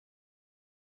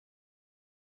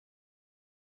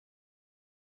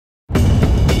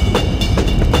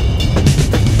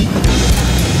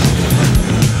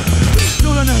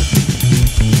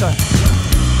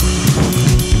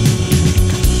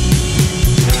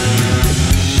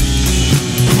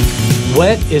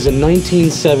Wet is a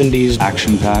 1970s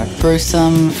action-packed,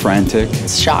 gruesome, frantic,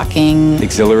 shocking,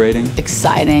 exhilarating,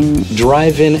 exciting,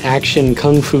 drive-in action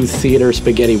kung fu theater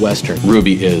spaghetti western.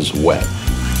 Ruby is wet.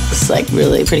 It's like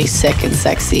really pretty sick and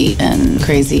sexy and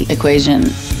crazy equation.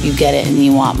 You get it and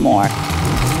you want more.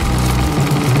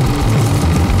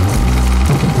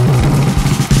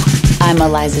 I'm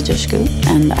Eliza Dushku,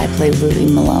 and I play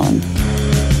Ruby Malone.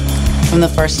 From the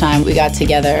first time we got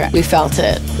together, we felt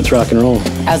it. It's rock and roll.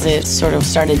 As it sort of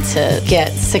started to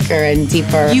get sicker and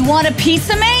deeper. You want a piece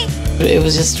of me? It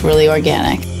was just really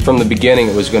organic. From the beginning,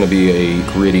 it was going to be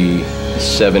a gritty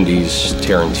 70s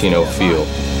Tarantino feel.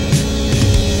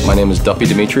 My name is Duffy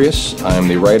Demetrius. I am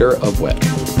the writer of Wet.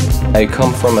 I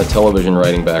come from a television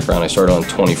writing background. I started on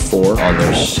 24 on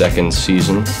their second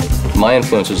season. My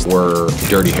influences were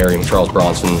Dirty Harry, Charles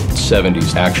Bronson,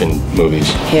 70s action movies.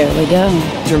 Here we go.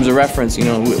 In terms of reference, you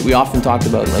know, we often talked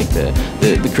about like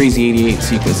the Crazy 88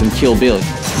 sequence in Kill Bill.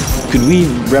 Could we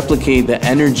replicate the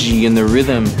energy and the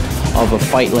rhythm of a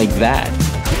fight like that?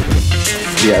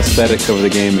 The aesthetic of the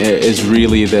game is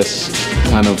really this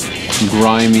kind of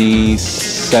grimy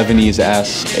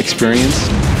 70s-esque experience.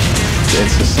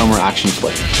 It's a summer action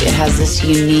flick. It has this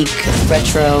unique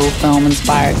retro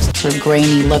film-inspired sort of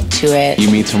grainy look to it. You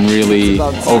meet some really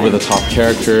over-the-top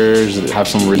characters that have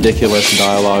some ridiculous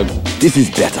dialogue. This is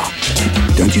better,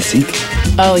 don't you think?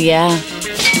 Oh yeah,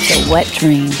 the wet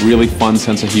dream. Really fun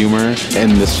sense of humor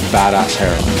and this badass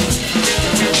heroine.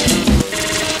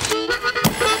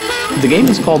 The game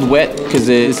is called Wet because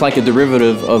it's like a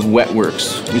derivative of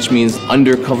Wetworks, which means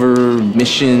undercover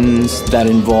missions that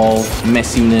involve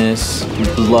messiness,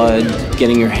 blood,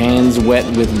 getting your hands wet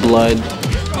with blood.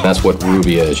 That's what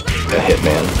Ruby is, a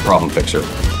hitman, problem fixer.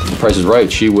 The Price is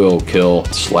Right, she will kill,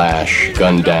 slash,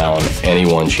 gun down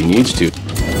anyone she needs to.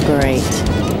 Great.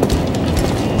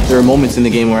 There are moments in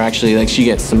the game where actually like she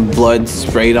gets some blood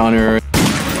sprayed on her.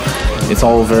 It's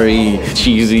all very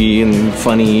cheesy and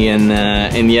funny,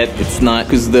 and yet it's not,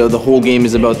 because the whole game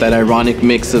is about that ironic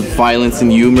mix of violence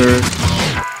and humor.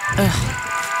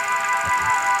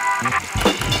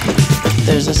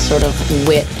 There's a sort of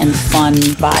wit and fun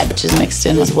vibe which is mixed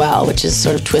in as well, which is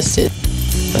sort of twisted.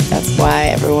 But that's why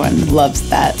everyone loves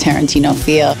that Tarantino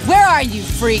feel. Where are you,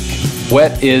 freak?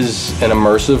 Wet is an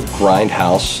immersive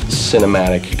grindhouse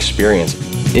cinematic experience.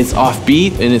 It's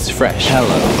offbeat and it's fresh. Hello,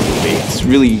 it's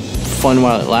really fun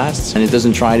while it lasts, and it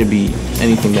doesn't try to be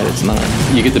anything that it's not.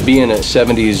 You get to be in a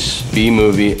 70s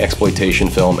B-movie exploitation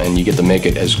film, and you get to make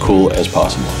it as cool as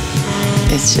possible.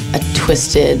 It's a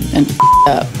twisted and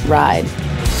up ride.